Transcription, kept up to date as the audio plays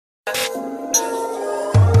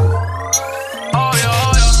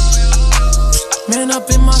Man up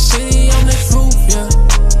in my city on the truth, yeah.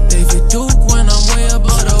 David Duke when I'm way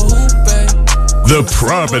above the hoop, babe. The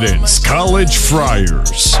Providence College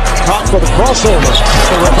Friars. Top for the crossover.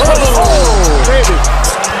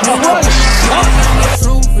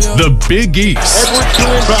 The Big East. Edwards to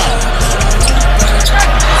inbound.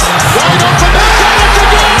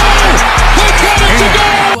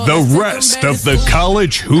 And the rest of the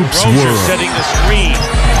college hoops Rozier world. setting the screen.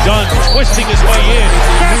 Dunn twisting his way in.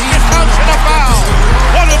 Basket counts and a foul.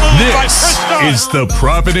 What a move by This Chris Dunn. is the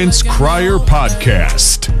Providence Crier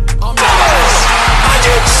Podcast.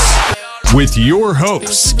 With your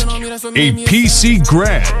host, a PC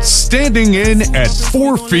grad standing in at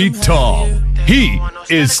 4 feet tall. He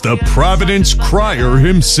is the Providence Crier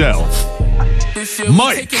himself,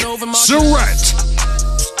 Mike Surratt.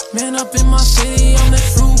 Man up in my city on the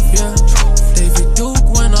truth, yeah. David Duke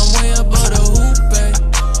when I'm way above the hoop, babe.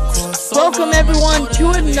 Welcome everyone to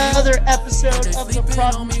another episode of the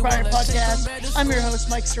Providence Crier Podcast. I'm your host,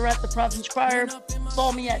 Mike Surratt, the Providence Crier.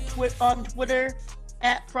 Follow me at on Twitter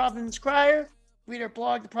at Providence Crier. Read our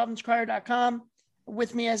blog, theprovidencecrier.com.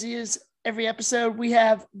 With me as he is every episode, we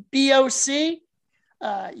have BOC.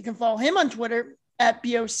 You can follow him on Twitter at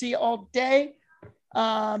BOC all day.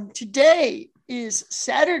 Today is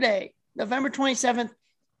Saturday, November 27th.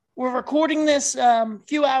 We're recording this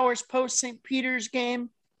few hours post St. Peter's game,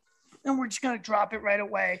 and we're just going to drop it right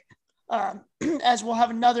away as we'll have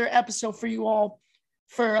another episode for you all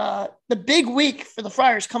for the big week for the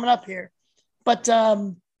Friars coming up here. But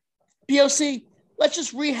BOC, let's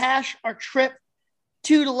just rehash our trip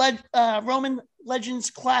to the Roman Legends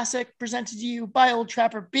Classic presented to you by Old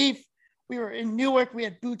Trapper Beef. We were in Newark. We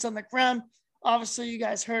had boots on the ground. Obviously, you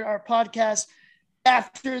guys heard our podcast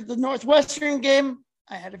after the Northwestern game.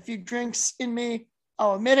 I had a few drinks in me.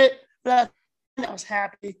 I'll admit it, but I was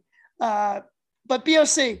happy. But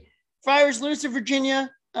BOC, Friars lose to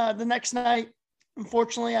Virginia the next night.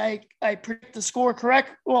 Unfortunately, I predict the score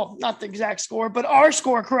correct. Well, not the exact score, but our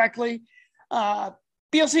score correctly.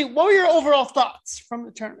 BOC, what were your overall thoughts from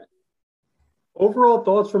the tournament? Overall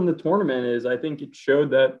thoughts from the tournament is I think it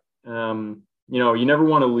showed that, you never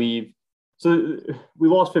want to leave. So we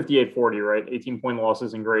lost 58-40, right? 18-point loss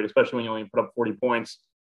isn't great, especially when you only put up 40 points.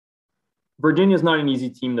 Virginia's not an easy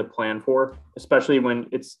team to plan for, especially when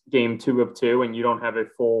it's game 2 of 2 and you don't have a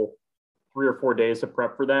full 3 or 4 days to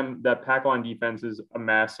prep for them. That pack line defense is a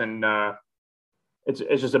mess, and it's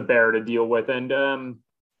just a bear to deal with. And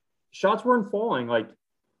shots weren't falling. Like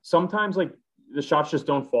sometimes, like the shots just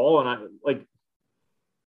don't fall, and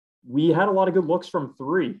we had a lot of good looks from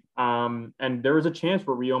 3. And there was a chance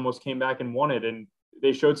where we almost came back and won it, and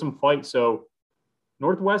they showed some fight. So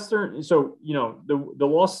Northwestern, the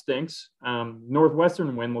loss stinks.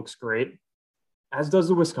 Northwestern win looks great, as does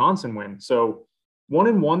the Wisconsin win. So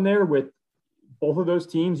 1-1 there with both of those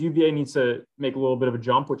teams. UVA needs to make a little bit of a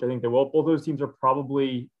jump, which I think they will. Both those teams are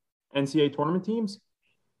probably NCAA tournament teams.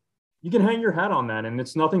 You can hang your hat on that, and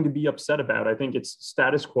it's nothing to be upset about. I think it's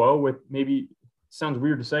status quo with maybe – sounds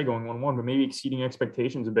weird to say going 1-1, but maybe exceeding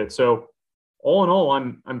expectations a bit. So all in all,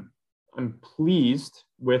 I'm pleased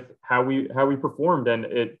with how we performed, and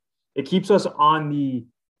it keeps us on the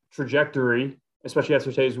trajectory, especially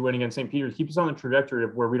after today's win against St. Peter's, keeps us on the trajectory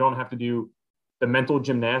of where we don't have to do the mental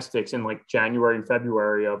gymnastics in like January and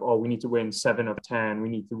February of, we need to win 7 of 10. We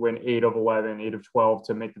need to win 8 of 11, 8 of 12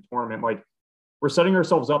 to make the tournament. Like we're setting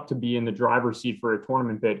ourselves up to be in the driver's seat for a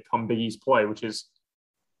tournament bid come Big East play, which is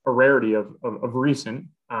a rarity of recent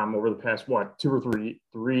over the past, 2 or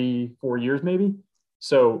 3, 4 years, maybe.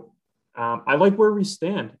 So I like where we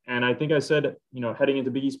stand. And I think I said, heading into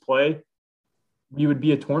Big East play, we would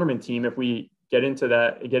be a tournament team if we get into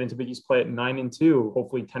Big East play at 9-2,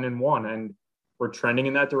 hopefully 10-1. And we're trending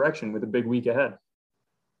in that direction with a big week ahead.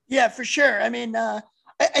 Yeah, for sure. I mean, I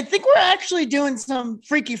think we're actually doing some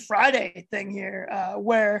Freaky Friday thing here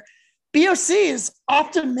where BOC is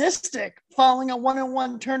optimistic following a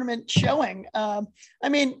 1-1 tournament showing. I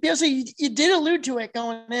mean, BOC, you did allude to it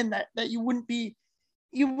going in that you wouldn't be,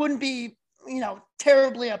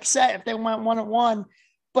 terribly upset if they went 1-1.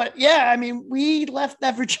 But yeah, I mean, we left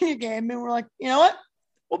that Virginia game and we're like, you know what?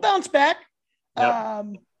 We'll bounce back. Yep.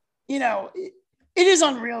 It is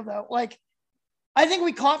unreal though. Like, I think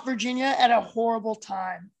we caught Virginia at a horrible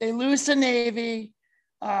time. They lose to Navy.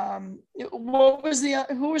 Who was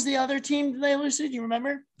the other team they lose to? Do you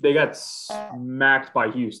remember? They got smacked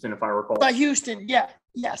by Houston, if I recall. By Houston, yeah.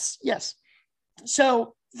 Yes.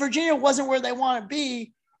 So Virginia wasn't where they want to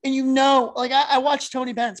be. And I watched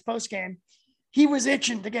Tony Bennett's postgame. He was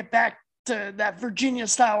itching to get back to that Virginia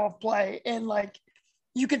style of play. And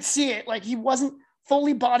you could see it. He wasn't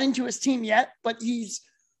fully bought into his team yet, but he's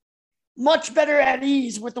much better at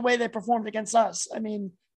ease with the way they performed against us. I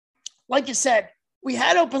mean, like you said, we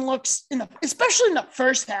had open looks especially in the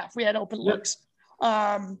first half. We had open looks,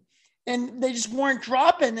 and they just weren't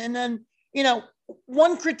dropping. And then, you know,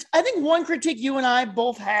 one critique you and I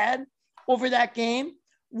both had over that game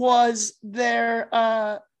was their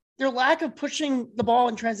lack of pushing the ball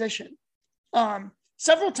in transition.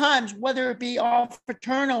 Several times, whether it be off a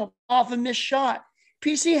turnover, off a missed shot,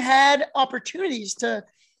 PC had opportunities to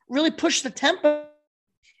really push the tempo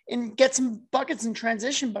and get some buckets in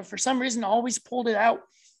transition, but for some reason always pulled it out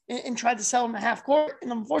and tried to sell them a half court.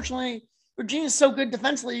 And unfortunately, Virginia's so good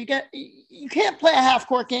defensively, you can't play a half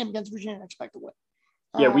court game against Virginia and expect to win.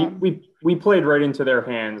 Yeah, we played right into their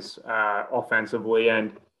hands offensively,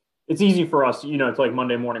 and it's easy for us, you know, it's like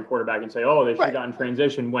Monday morning quarterback and say, oh, they should have gotten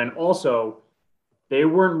transition, when also they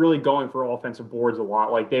weren't really going for offensive boards a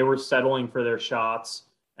lot. Like, they were settling for their shots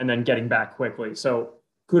and then getting back quickly. So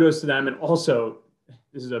kudos to them. And also,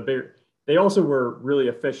 they also were really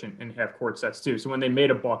efficient in half court sets too. So when they made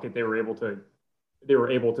a bucket, they were able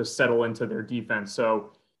to settle into their defense.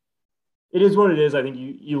 So it is what it is. I think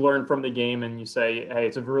you learn from the game and you say, hey,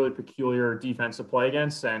 it's a really peculiar defense to play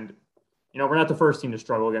against. And, you know, we're not the first team to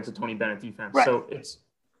struggle against a Tony Bennett defense. Right. So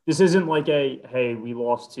this isn't like hey, we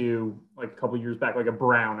lost to, like, a couple of years back, like a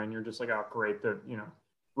Brown, and you're just like, oh, great, the, you know,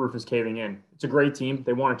 roof is caving in. It's a great team.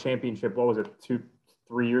 They won a championship. What was it,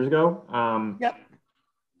 2-3 years ago? Yep.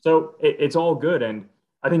 So it's all good. And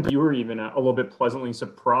I think you were even a little bit pleasantly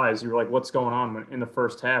surprised. You were like, what's going on in the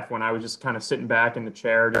first half, when I was just kind of sitting back in the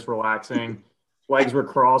chair, just relaxing, legs were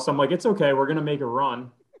crossed. I'm like, it's okay. We're going to make a run.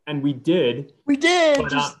 And we did. We did.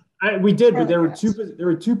 But, but there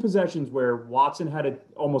were two possessions where Watson had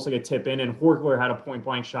almost like a tip in, and Horkler had a point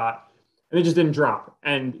blank shot, and they just didn't drop.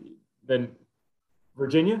 And then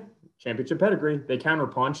Virginia, championship pedigree, they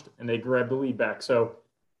counterpunched and they grabbed the lead back. So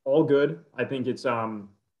all good. I think it's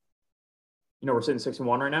you know, we're sitting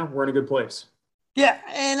 6-1 right now. We're in a good place. Yeah,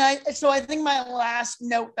 and I think my last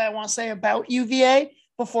note that I want to say about UVA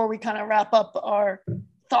before we kind of wrap up our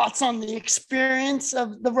thoughts on the experience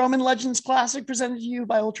of the Roman Legends Classic presented to you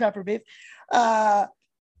by Old Trapper Beef.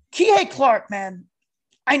 Kihei Clark, man,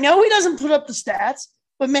 I know he doesn't put up the stats,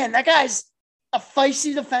 but man, that guy's a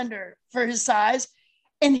feisty defender for his size,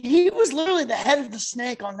 and he was literally the head of the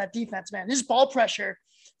snake on that defense, man. His ball pressure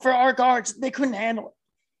for our guards, they couldn't handle it.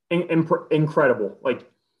 Incredible.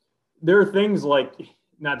 Like, there are things like,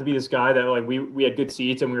 not to be this guy that, like, we had good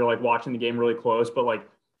seats and we were like watching the game really close, but like,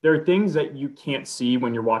 there are things that you can't see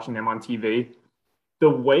when you're watching them on TV. The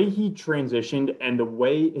way he transitioned and the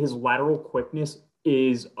way his lateral quickness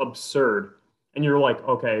is absurd. And you're like,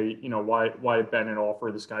 okay, you know, why Bennett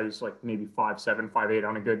offer this guy who's like maybe 5'7", 5'8"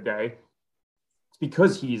 on a good day? It's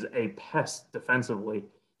because he's a pest defensively.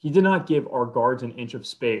 He did not give our guards an inch of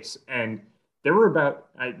space. And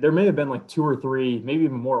there may have been like 2 or 3, maybe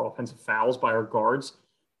even more offensive fouls by our guards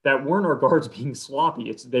that weren't our guards being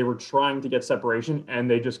sloppy. They were trying to get separation and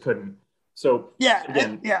they just couldn't. So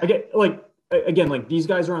again, like, these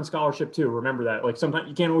guys are on scholarship too. Remember that. Like, sometimes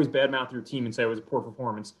you can't always badmouth your team and say it was a poor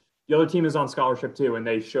performance. The other team is on scholarship too, and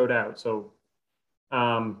they showed out. So,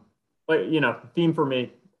 like, you know, theme for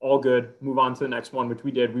me, all good. Move on to the next one, which we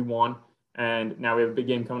did. We won, and now we have a big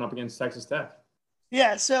game coming up against Texas Tech.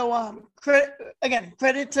 Yeah, so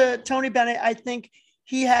credit to Tony Bennett. I think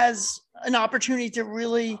he has an opportunity to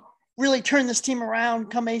really, really turn this team around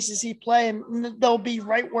come ACC play, and they'll be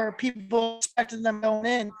right where people expected them going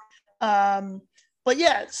in. But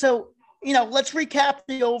yeah, so, you know, let's recap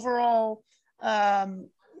the overall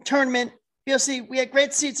tournament. You'll see we had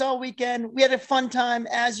great seats all weekend. We had a fun time,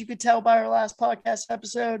 as you could tell by our last podcast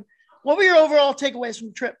episode. What were your overall takeaways from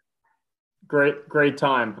the trip? Great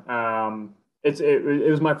time. It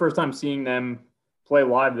was my first time seeing them play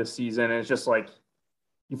live this season, and it's just like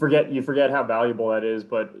you forget how valuable that is.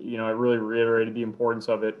 But, you know, it really reiterated the importance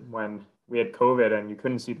of it when we had COVID and you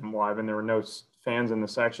couldn't see them live and there were no fans in the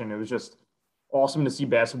section. It was just awesome to see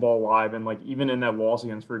basketball live. And, like, even in that loss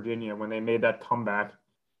against Virginia, when they made that comeback,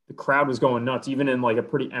 the crowd was going nuts. Even in, like, a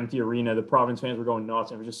pretty empty arena, the Providence fans were going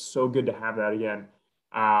nuts. And it was just so good to have that again.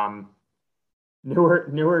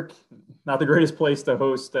 Newark, not the greatest place to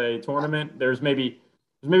host a tournament. There's maybe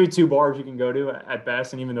 2 bars you can go to at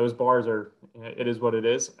best, and even those bars it is what it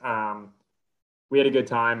is. We had a good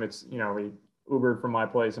time. It's, you know, we Ubered from my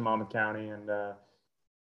place in Monmouth County, and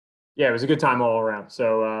yeah, it was a good time all around.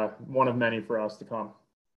 So one of many for us to come.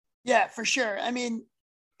 Yeah, for sure. I mean,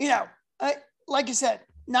 you know, like you said,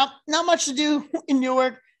 not much to do in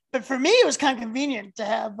Newark. But for me, it was kind of convenient to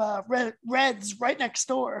have Reds right next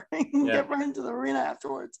door and get right into the arena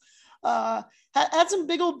afterwards. Had some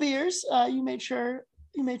big old beers. You made sure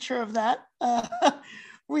He made sure of that.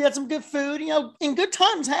 We had some good food, and good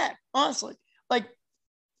times had, honestly. Like,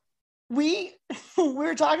 we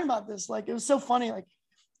were talking about this. Like, it was so funny. Like,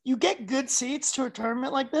 you get good seats to a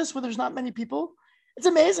tournament like this where there's not many people. It's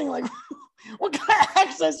amazing. Like, what kind of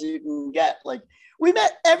access you can get. Like, we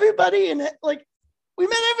met everybody, and we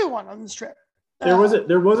met everyone on this trip. There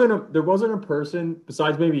wasn't a person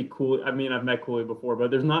besides maybe Cooley. I mean, I've met Cooley before, but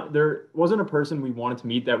there wasn't a person we wanted to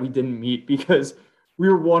meet that we didn't meet because we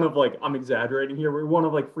were one of, like, I'm exaggerating here. We were one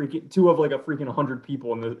of, like, two of 100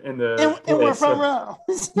 people in the and we're front row.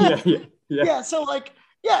 Yeah. Yeah. So, like,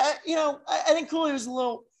 I think Cooley was a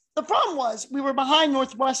little. The problem was we were behind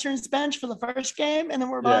Northwestern's bench for the first game, and then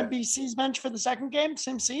we're behind BC's bench for the second game,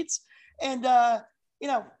 same seats. And I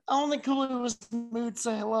don't think Cooley was in the mood to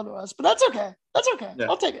say hello to us, but that's okay. Yeah.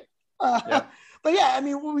 I'll take it. But yeah, I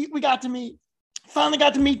mean, we finally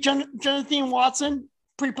got to meet Jonathan Watson.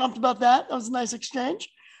 Pretty pumped about that. That was a nice exchange.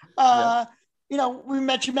 We met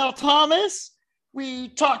Jamel Thomas. We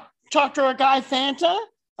talked to our guy Fanta.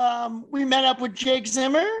 We met up with Jake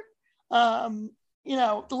Zimmer. The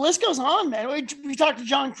list goes on, man. We talked to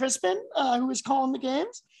John Crispin, who was calling the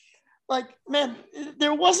games. Like, man,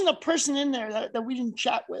 there wasn't a person in there that we didn't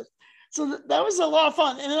chat with. So that was a lot of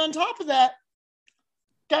fun. And then on top of that,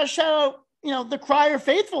 got to shout out, the Crier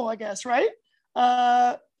faithful, I guess, right?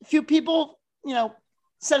 A few people,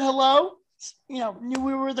 said hello, knew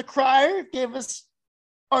we were the Crier, gave us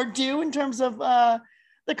our due in terms of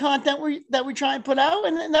the content that we try and put out.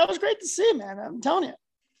 And that was great to see, man. I'm telling you.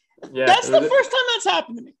 Yeah, that's the first time that's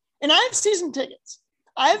happened to me. And I have season tickets.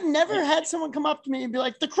 I've never had someone come up to me and be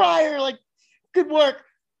like, the Crier, like, good work.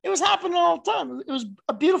 It was happening all the time. It was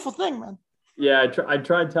a beautiful thing, man. Yeah, I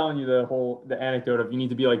tried telling you the anecdote of you need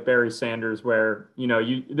to be like Barry Sanders, where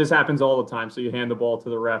this happens all the time, so you hand the ball to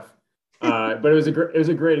the ref. But it was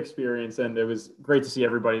a great experience, and it was great to see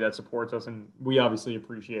everybody that supports us, and we obviously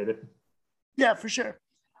appreciate it. Yeah, for sure.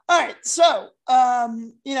 All right, so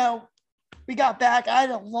we got back. I had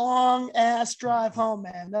a long ass drive home,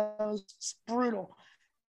 man. That was brutal.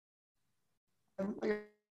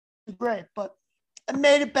 Great, but I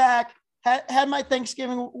made it back. Had my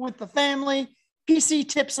Thanksgiving with the family. PC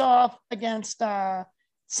tips off against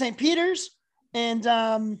St. Peter's, and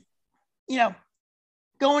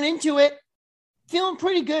going into it, feeling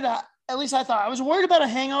pretty good. At least I thought. I was worried about a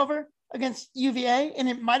hangover against UVA, and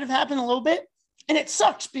it might have happened a little bit. And it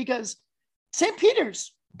sucks because St.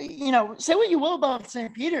 Peter's, say what you will about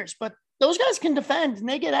St. Peter's, but those guys can defend and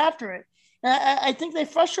they get after it. And I think they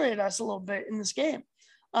frustrated us a little bit in this game.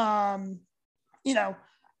 PC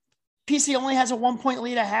only has a 1-point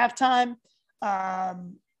lead at halftime.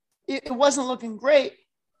 It wasn't looking great,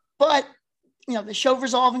 but they showed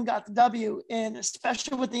resolve and got the W. And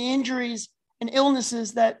especially with the injuries and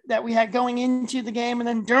illnesses that we had going into the game and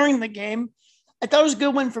then during the game, I thought it was a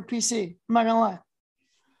good win for PC. I'm not gonna lie.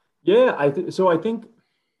 Yeah, I think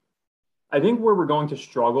where we're going to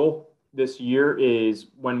struggle this year is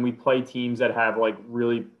when we play teams that have like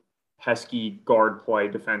really pesky guard play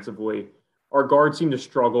defensively. Our guards seem to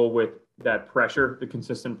struggle with that pressure, the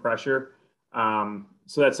consistent pressure. So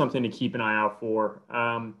that's something to keep an eye out for.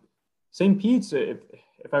 St. Pete's, if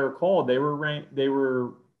I recall, they were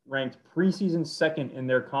ranked preseason second in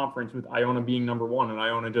their conference, with Iona being number one, and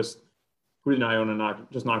Iona who did Iona knock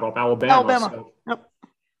off? Alabama.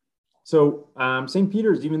 So St.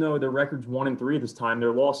 Peter's, even though their record's 1-3 this time,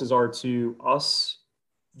 their losses are to us,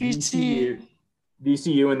 VCU,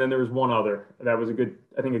 and then there was one other that was a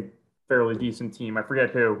fairly decent team. I forget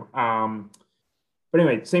who. But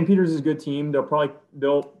anyway, St. Peter's is a good team.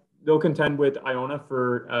 They'll contend with Iona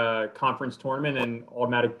for conference tournament and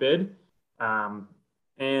automatic bid.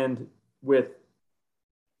 And with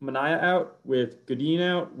Mania out, with Godin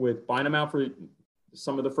out, with Bynum out for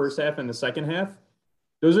some of the first half and the second half,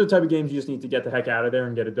 those are the type of games you just need to get the heck out of there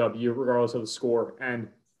and get a W regardless of the score. And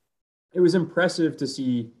it was impressive to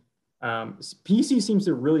see PC seems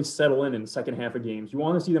to really settle in the second half of games. You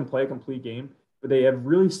want to see them play a complete game, but they have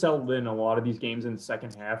really settled in a lot of these games in the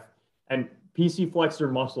second half. And PC flexed their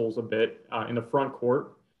muscles a bit in the front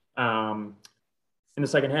court in the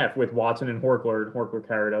second half with Watson and Horkler. And Horkler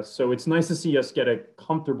carried us. So it's nice to see us get a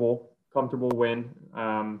comfortable win.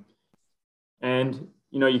 And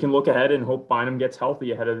you can look ahead and hope Bynum gets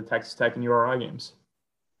healthy ahead of the Texas Tech and URI games.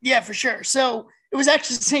 Yeah, for sure. So it was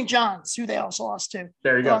actually St. John's who they also lost to.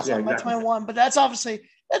 There you go. Yeah, exactly. 21, but that's obviously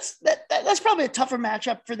that's probably a tougher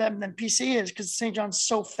matchup for them than PC is because St. John's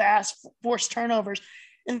so fast, forced turnovers,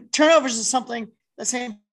 and turnovers is something that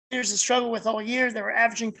St. Peter's has struggled with all year. They were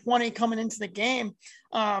averaging 20 coming into the game,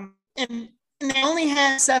 and they only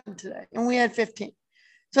had 7 today, and we had 15.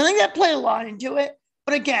 So I think that played a lot into it.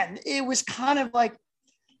 But again, it was kind of like,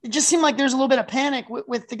 it just seemed like there's a little bit of panic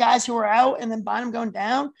with the guys who were out and then Bynum going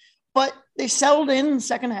down. But they settled in the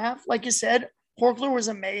second half. Like you said, Horchler was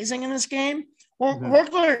amazing in this game.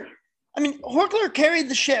 Horchler carried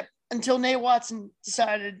the ship until Nate Watson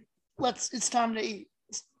decided, it's time to eat.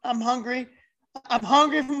 I'm hungry. I'm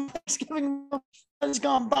hungry from Thanksgiving has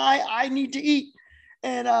gone by. I need to eat.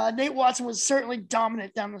 And Nate Watson was certainly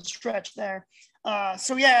dominant down the stretch there.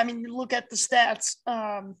 You look at the stats.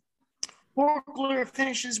 Horchler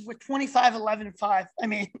finishes with 25, 11, and 5. I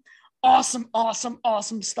mean, awesome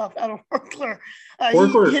stuff out of Horchler.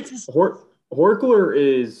 Horchler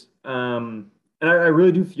is, and I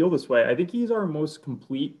really do feel this way. I think he's our most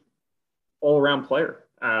complete all-around player.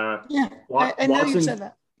 I know you said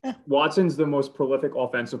that. Yeah. Watson's the most prolific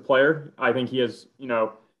offensive player. I think he has, you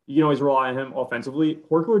can always rely on him offensively.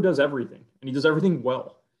 Horchler does everything, and he does everything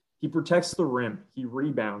well. He protects the rim. He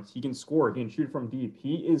rebounds. He can score. He can shoot from deep.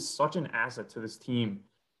 He is such an asset to this team.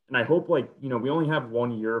 And I hope, we only have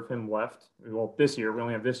 1 year of him left. Well, this year, we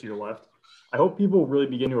only have this year left. I hope people really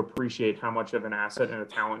begin to appreciate how much of an asset and a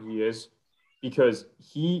talent he is, because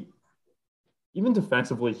even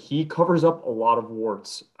defensively, he covers up a lot of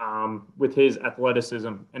warts with his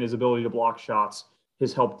athleticism and his ability to block shots,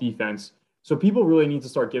 his help defense. So people really need to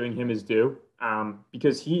start giving him his due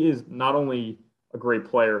because he is not only a great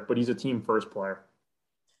player, but he's a team first player.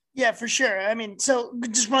 Yeah, for sure. I mean, so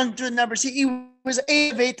just run through the numbers. He was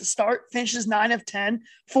 8 of 8 to start, finishes 9 of 10,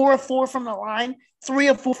 4 of 4 from the line, 3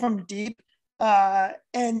 of 4 from deep.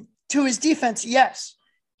 And to his defense, yes,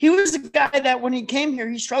 he was a guy that when he came here,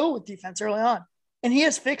 he struggled with defense early on. And he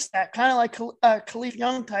has fixed that, kind of like Khalif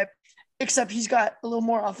Young type, except he's got a little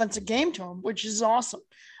more offensive game to him, which is awesome.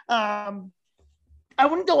 I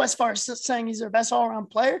wouldn't go as far as saying he's their best all-around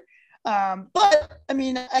player. But I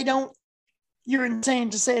mean, you're insane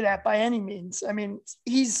to say that by any means. I mean,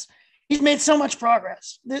 he's made so much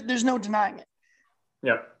progress. There's no denying it.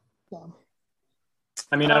 Yeah.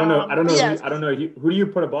 I mean, I don't know. Yeah. I don't know. Who do you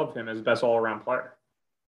put above him as best all-around player?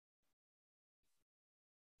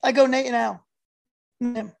 I go Nate and Al.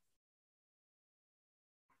 Him.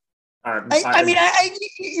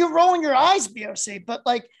 You're rolling your eyes, BOC, but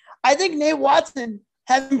I think Nate Watson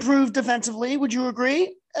has improved defensively. Would you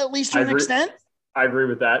agree? At least to an extent. I agree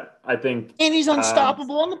with that. I think, and he's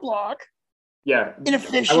unstoppable on the block. Yeah,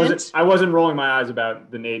 inefficient. I wasn't rolling my eyes about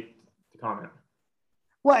the Nate comment.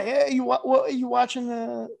 Why? What are you watching?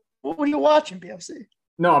 What are you watching, BOC?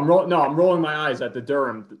 No, I'm rolling my eyes at the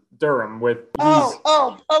Durham with.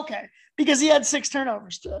 Okay. Because he had 6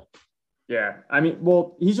 turnovers too. Yeah, I mean,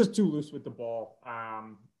 well, he's just too loose with the ball,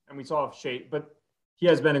 and we saw Shea, but he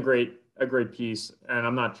has been a great piece, and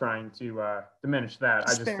I'm not trying to diminish that.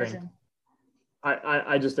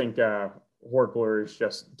 I just think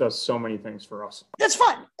Horchler does so many things for us. That's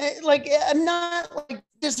fine. I'm not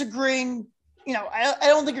disagreeing. I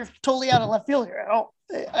don't think you're totally out of left field here at all.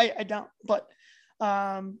 I don't. But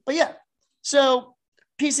yeah. So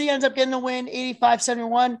PC ends up getting a win,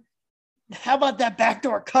 85-71. How about that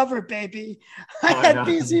backdoor cover, baby? I had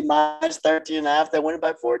PC minus 13.5. They win it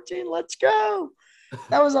by 14. Let's go.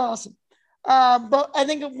 That was awesome. But I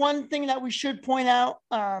think one thing that we should point out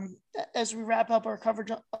as we wrap up our coverage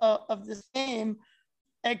of this game,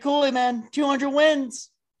 Ed Cooley, man, 200 wins.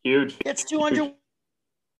 Huge. It's 200 Huge.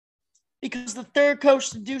 Because the third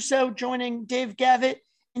coach to do so, joining Dave Gavitt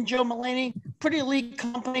and Joe Mulaney. Pretty elite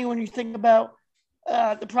company when you think about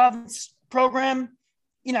the Providence program.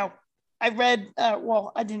 I read,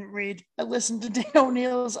 I didn't read. I listened to Dana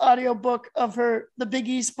O'Neill's audiobook of the Big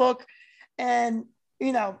East book. And,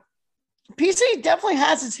 PC definitely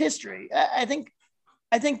has its history. I think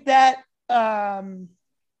that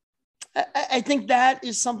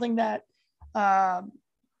is something that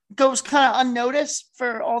goes kind of unnoticed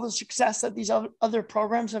for all the success that these other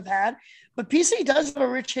programs have had. But PC does have a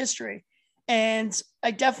rich history. And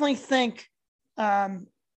I definitely think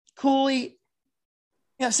Cooley,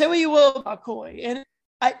 say what you will about Cooley. And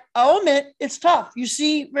I'll admit it's tough. You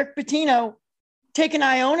see Rick Pitino take an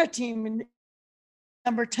Iona team in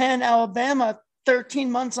number 10 Alabama,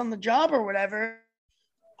 13 months on the job or whatever.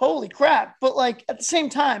 Holy crap. But at the same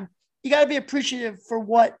time, you got to be appreciative for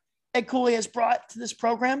what Ed Cooley has brought to this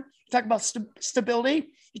program. You talk about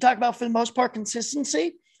stability. You talk about, for the most part,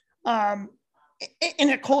 consistency in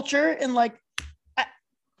a culture. And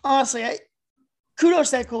honestly, kudos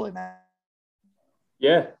to Ed Cooley, man.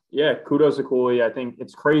 Yeah. Kudos to Cooley. I think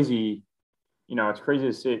it's crazy. It's crazy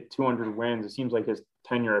to say 200 wins. It seems like his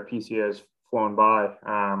tenure at PC has flown by.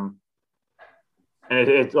 And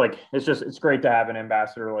it's great to have an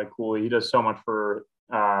ambassador like Cooley. He does so much for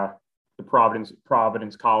the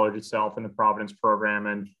Providence College itself and the Providence program,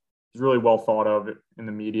 and it's really well thought of in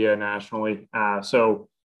the media nationally. So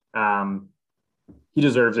he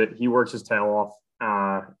deserves it. He works his tail off,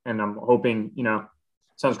 and I'm hoping,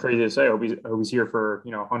 sounds crazy to say, I hope he's here for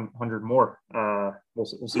 100 more. We'll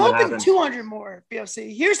see what happens. 200 more, BOC.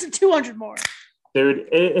 Here's the 200 more. Dude,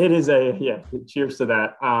 it is cheers to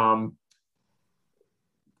that.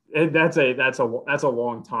 That's a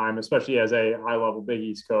long time, especially as a high level Big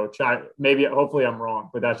East coach. Hopefully I'm wrong,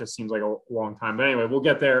 but that just seems like a long time. But anyway, we'll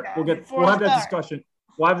get there. We'll have that discussion.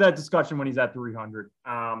 We'll have that discussion when he's at 300.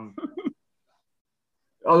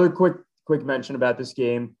 Other quick mention about this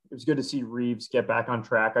game. It was good to see Reeves get back on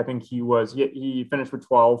track. I think he finished with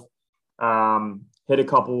 12. Hit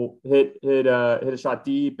a shot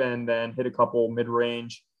deep, and then hit a couple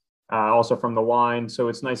mid-range, also from the line. So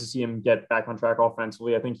it's nice to see him get back on track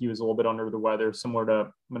offensively. I think he was a little bit under the weather, similar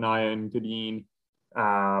to Minaya and Godin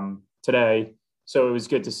today. So it was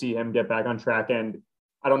good to see him get back on track. And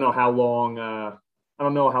I don't know how long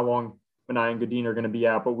Minaya and Godin are going to be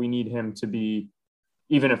out, but we need him to be,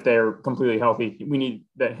 even if they're completely healthy, we need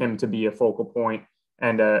him to be a focal point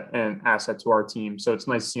and an asset to our team. So it's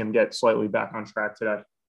nice to see him get slightly back on track today.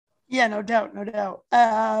 Yeah, no doubt.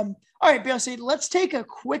 All right, BLC, let's take a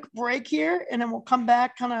quick break here, and then we'll come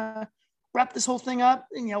back, kind of wrap this whole thing up,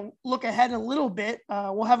 and look ahead a little bit.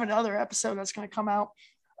 We'll have another episode that's going to come out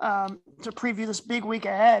to preview this big week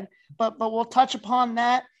ahead, but we'll touch upon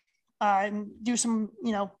that and do some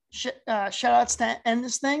shout outs to end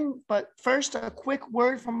this thing. But first, a quick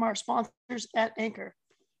word from our sponsors at Anchor.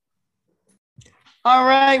 All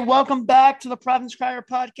right, welcome back to the Providence Crier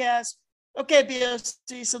podcast. Okay,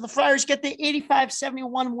 BOC, so the Friars get the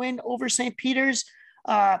 85-71 win over St. Peter's,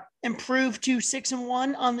 improved to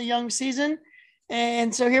 6-1 on the young season.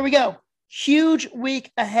 And so here we go. Huge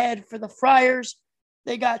week ahead for the Friars.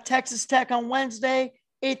 They got Texas Tech on Wednesday,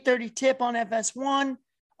 8:30 tip on FS1.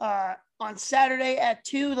 On Saturday at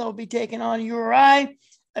 2, they'll be taking on URI.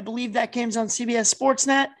 I believe that game's on CBS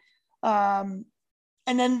Sportsnet.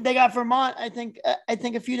 And then they got Vermont, I think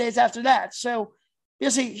a few days after that. So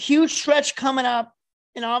there's a huge stretch coming up.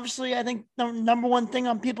 And obviously, I think the number one thing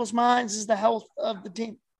on people's minds is the health of the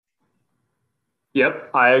team. Yep,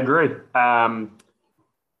 I agree.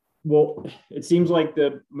 Well, it seems like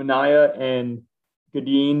the Minaya and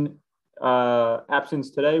Godin absence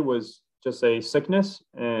today was just a sickness,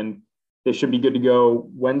 and they should be good to go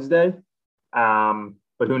Wednesday.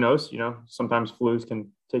 But who knows? Sometimes flus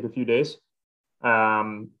can take a few days.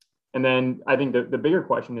 And then I think the bigger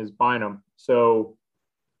question is Bynum. So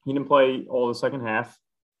he didn't play all the second half.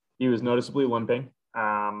 He was noticeably limping.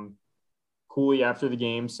 Cooley after the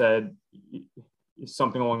game said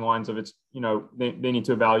something along the lines of they need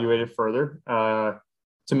to evaluate it further.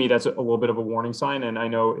 To me, that's a little bit of a warning sign. And I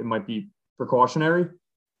know it might be precautionary,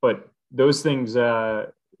 but those things,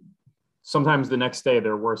 sometimes the next day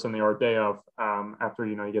they're worse than they are day of, after,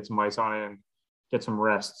 you get some ice on it and get some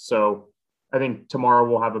rest. So I think tomorrow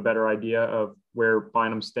we'll have a better idea of where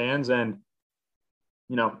Bynum stands, and,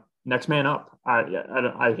 next man up.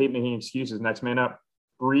 I hate making excuses. Next man up.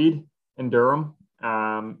 Breed and Durham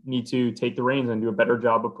need to take the reins and do a better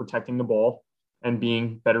job of protecting the ball and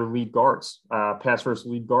being better lead guards, pass first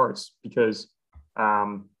lead guards, because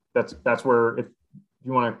that's where, if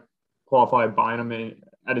you want to qualify Bynum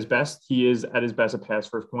at his best, he is at his best a pass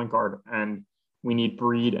first point guard, and we need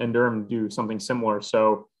Breed and Durham to do something similar.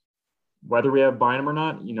 So whether we have Bynum or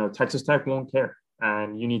not, Texas Tech won't care,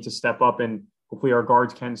 and you need to step up, and hopefully our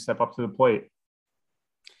guards can step up to the plate.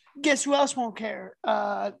 Guess who else won't care?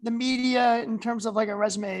 The media, in terms of like a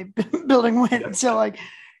resume building win. Yeah. So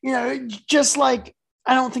just like,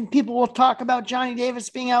 I don't think people will talk about Johnny Davis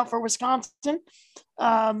being out for Wisconsin.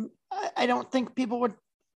 I don't think people would,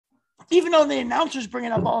 even though the announcers bring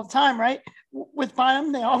it up all the time, right? With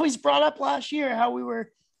Bynum, they always brought up last year how we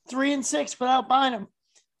were 3-6 without Bynum.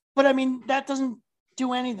 But I mean, that doesn't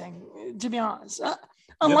do anything, to be honest.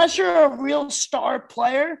 Unless you're a real star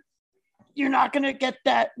player, you're not going to get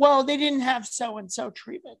that, well, they didn't have so-and-so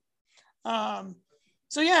treatment.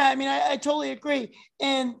 So, yeah, I mean, I totally agree.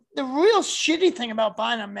 And the real shitty thing about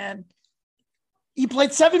Bynum, man, he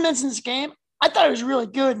played 7 minutes in this game. I thought he was really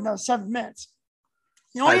good in those 7 minutes.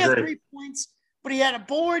 He only had 3 points, but he had a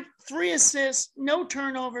board, 3 assists, no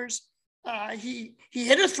turnovers. He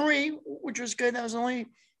hit a 3, which was good. That was the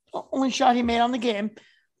only shot he made on the game.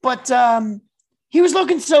 But he was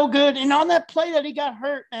looking so good. And on that play that he got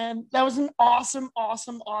hurt, man, that was an awesome,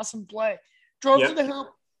 awesome, awesome play. Drove to the hoop,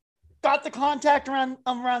 got the contact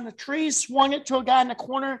around the trees, swung it to a guy in the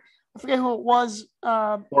corner. I forget who it was.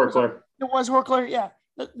 Horkler. It was Horkler, yeah.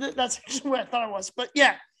 That's actually what I thought it was. But,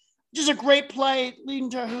 yeah, just a great play leading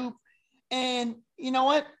to a hoop. And you know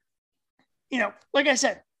what? Like I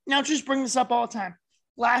said, now just bring this up all the time.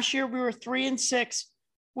 Last year we were 3-6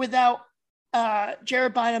 without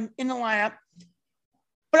Jared Bynum in the lineup.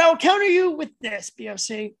 But I'll counter you with this,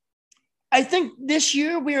 BOC. I think this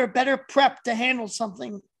year we are better prepped to handle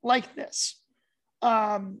something like this.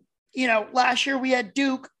 Last year we had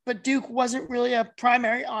Duke, but Duke wasn't really a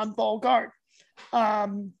primary on-ball guard,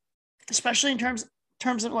 especially in terms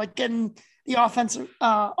of like getting the offense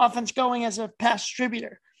going as a pass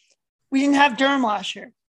distributor. We didn't have Durham last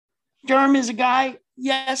year. Durham is a guy,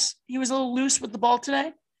 yes, he was a little loose with the ball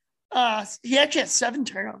today. He actually had 7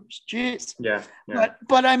 turnovers. Jeez. Yeah.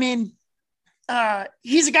 But I mean,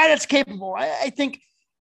 he's a guy that's capable. I think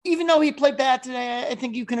even though he played bad today, I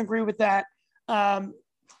think you can agree with that. And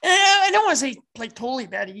I don't want to say he played totally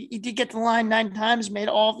bad. He did get to the line 9 times, made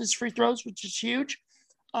all of his free throws, which is huge.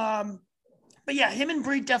 But yeah, him and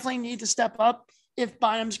Bree definitely need to step up if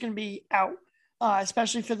Bynum's going to be out,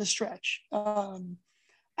 especially for the stretch.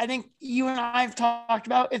 I think you and I have talked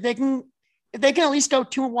about if they can at least go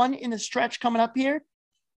 2-1 in the stretch coming up here,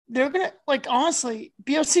 they're going to, like, honestly,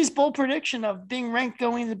 BOC's bold prediction of being ranked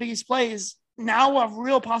going to the biggest play is now a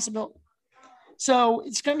real possibility. So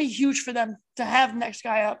it's going to be huge for them to have next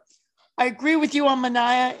guy up. I agree with you on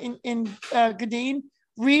Mania in Gadeen.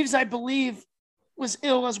 Reeves, I believe, was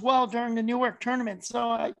ill as well during the Newark tournament.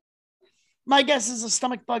 So my guess is a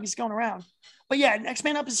stomach bug is going around. But yeah, next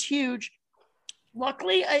man up is huge.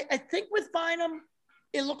 Luckily, I think with Bynum,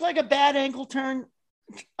 it looked like a bad ankle turn.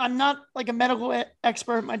 I'm not like a medical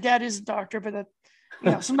expert. My dad is a doctor, but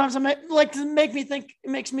sometimes I like to make me think it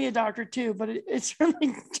makes me a doctor too, but it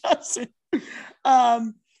certainly doesn't.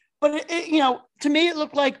 But to me, it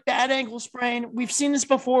looked like bad ankle sprain. We've seen this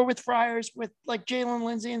before with Friars, with like Jalen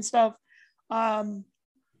Lindsay and stuff. But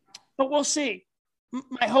we'll see.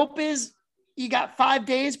 My hope is you got 5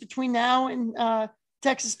 days between now and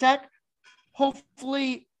Texas Tech.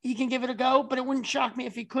 Hopefully he can give it a go, but it wouldn't shock me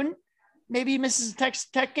if he couldn't. Maybe he misses the Texas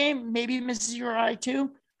Tech game. Maybe he misses URI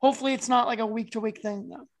too. Hopefully it's not like a week-to-week thing,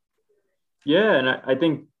 though. Yeah, and I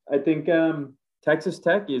think Texas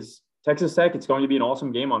Tech, it's going to be an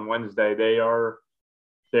awesome game on Wednesday. They're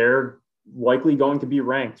likely going to be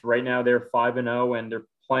ranked. Right now they're 5-0, and they're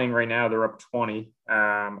playing right now. They're up 20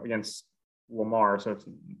 against Lamar. So it's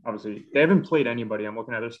obviously they haven't played anybody. I'm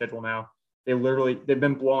looking at their schedule now. They've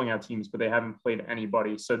been blowing out teams, but they haven't played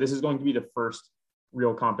anybody. So this is going to be the first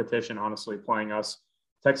real competition, honestly, playing us.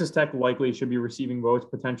 Texas Tech likely should be receiving votes.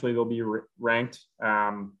 Potentially they'll be ranked.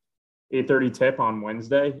 8:30 tip on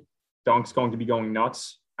Wednesday. Dunk's going to be going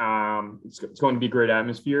nuts. It's going to be a great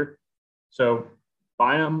atmosphere. So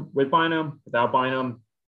Bynum, with Bynum, without Bynum,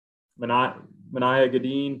 Mania,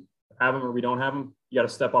 Gadeen, have him or we don't have him, you got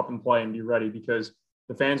to step up and play and be ready because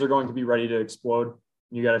the fans are going to be ready to explode.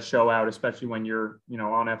 You got to show out, especially when you're,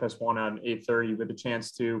 on FS1 on 8:30 with a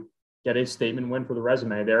chance to get a statement win for the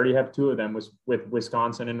resume. They already have 2 of them with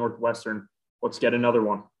Wisconsin and Northwestern. Let's get another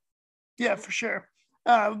one. Yeah, for sure.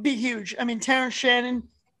 It would be huge. I mean, Terrence Shannon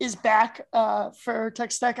is back for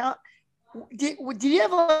Texas Tech. Did he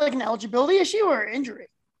have like an eligibility issue or injury?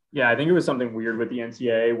 Yeah, I think it was something weird with the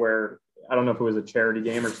NCAA where I don't know if it was a charity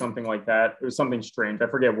game or something like that. It was something strange. I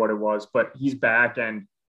forget what it was, but he's back. And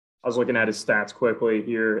I was looking at his stats quickly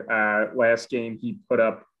here. Last game, he put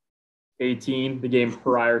up 18. The game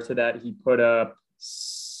prior to that, he put up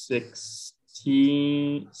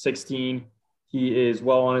 16. He is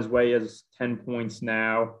well on his way as 10 points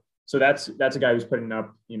now. So that's a guy who's putting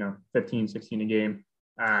up, 15, 16 a game.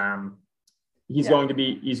 He's going to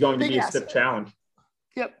be a stiff challenge.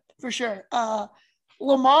 Yep, for sure.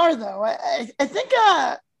 Lamar though, I think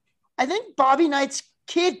Bobby Knight's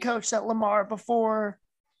kid coached at Lamar before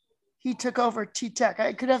he took over T-Tech.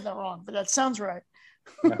 I could have that wrong, but that sounds right.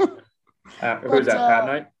 Who's that, Pat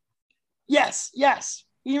Knight? Yes.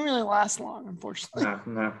 He didn't really last long, unfortunately.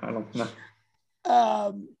 No, I don't know.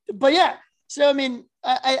 But yeah, so I mean,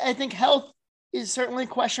 I think health is certainly a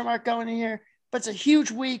question mark going in here, but it's a huge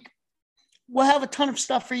week. We'll have a ton of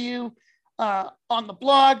stuff for you on the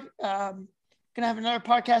blog. Gonna have another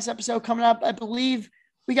podcast episode coming up. I believe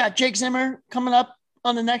we got Jake Zimmer coming up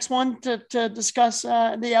on the next one to discuss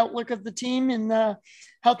the outlook of the team and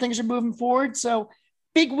how things are moving forward. So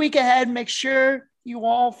big week ahead. Make sure you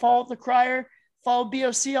all follow the Crier, follow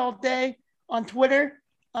BOC all day on Twitter,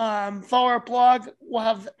 follow our blog. We'll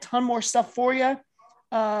have a ton more stuff for you.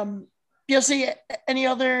 BOC, any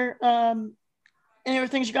other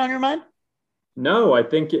things you got on your mind? No, I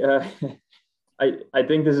think I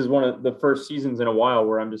think this is one of the first seasons in a while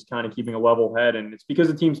where I'm just kind of keeping a level head, and it's because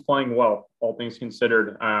the team's playing well, all things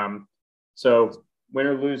considered. So win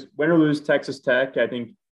or lose Texas Tech. I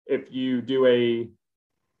think if you do a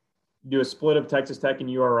split of Texas Tech and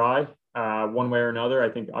URI, one way or another, I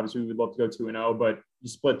think obviously we would love to go 2-0, but you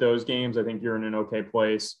split those games, I think you're in an okay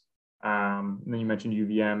place. And then you mentioned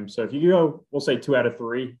UVM. So if you go, we'll say 2 out of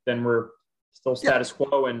 3, then we're still status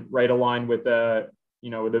quo and right aligned with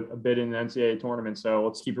with a bid in the NCAA tournament. So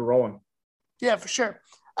let's keep it rolling. Yeah, for sure.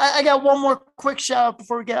 I got one more quick shout out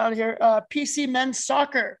before we get out of here. PC men's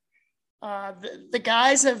soccer. The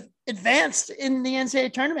guys have advanced in the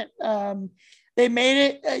NCAA tournament. They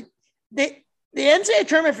made it. The NCAA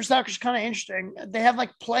tournament for soccer is kind of interesting. They have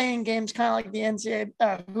like playing games, kind of like the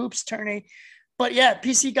NCAA hoops tourney. But yeah,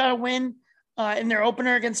 PC got a win in their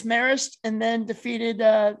opener against Marist, and then defeated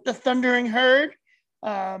the Thundering Herd.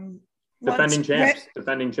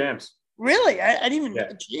 Defending champs. Really? I didn't even.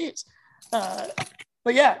 Yeah. Jeez.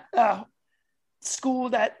 But yeah, school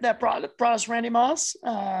that brought us Randy Moss.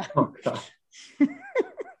 Oh God.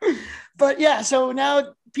 But yeah, so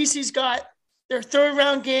now PC's got their third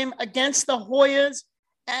round game against the Hoyas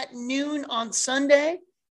at noon on Sunday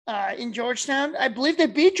in Georgetown. I believe they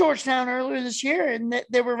beat Georgetown earlier this year, and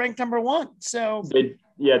they were ranked number 1. So they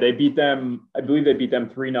beat them. I believe they beat them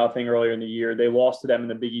 3-0 earlier in the year. They lost to them in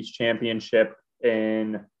the Big East Championship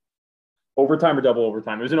in overtime or double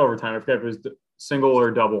overtime. It was in overtime. I forget if it was single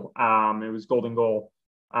or double. It was golden goal.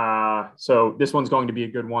 So this one's going to be a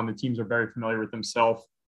good one. The teams are very familiar with themselves.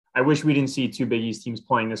 I wish we didn't see 2 Big East teams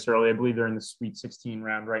playing this early. I believe they're in the Sweet 16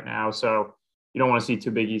 round right now. So you don't want to see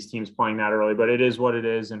 2 Big East teams playing that early, but it is what it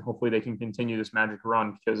is. And hopefully they can continue this magic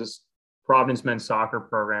run, because this Providence men's soccer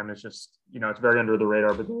program is just, it's very under the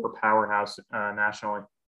radar, but they're a powerhouse nationally.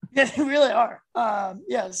 Yeah, they really are.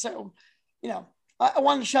 So, I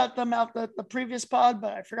wanted to shout them out the previous pod,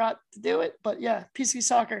 but I forgot to do it. But yeah, PC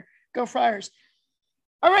soccer, go Friars.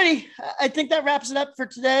 Alrighty, I think that wraps it up for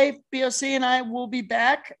today. BOC and I will be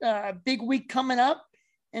back. Big week coming up,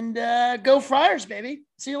 and go Friars, baby.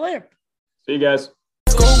 See you later. See you guys.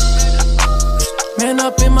 Man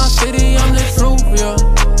up in my city, I'm the truth, yeah.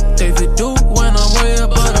 David Duke when I'm way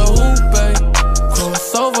above the hoop, babe.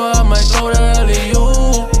 Crossover, I might go to LEU.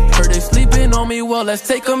 Heard they sleeping on me, well, let's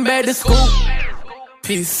take them back to school.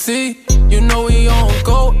 PC, you know we on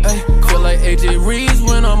go, ayy. Feel like AJ Reeves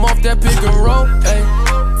when I'm off that pick and roll,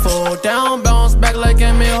 ayy. Fall down, bounce back like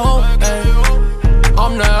Emmitt Hope, ayy.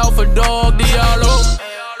 I'm the alpha dog, Diallo.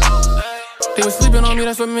 They was sleeping on me,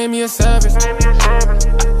 that's what made me a savage.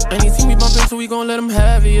 Anything we bump into, we gon' let them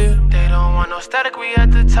have it, yeah. They don't want no static, we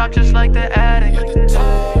at the top just like the attic.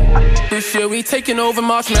 This year we taking over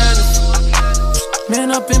March Madness.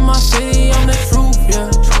 Man up in my city, I'm the truth,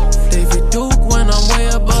 yeah. David Duke when I'm way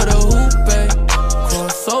above the hoop, babe.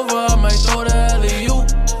 Crossover, I might go to LEU.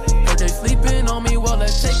 Heard they sleeping on me, well,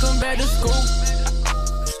 let's take them back to school.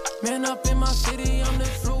 Man up in my city, I'm the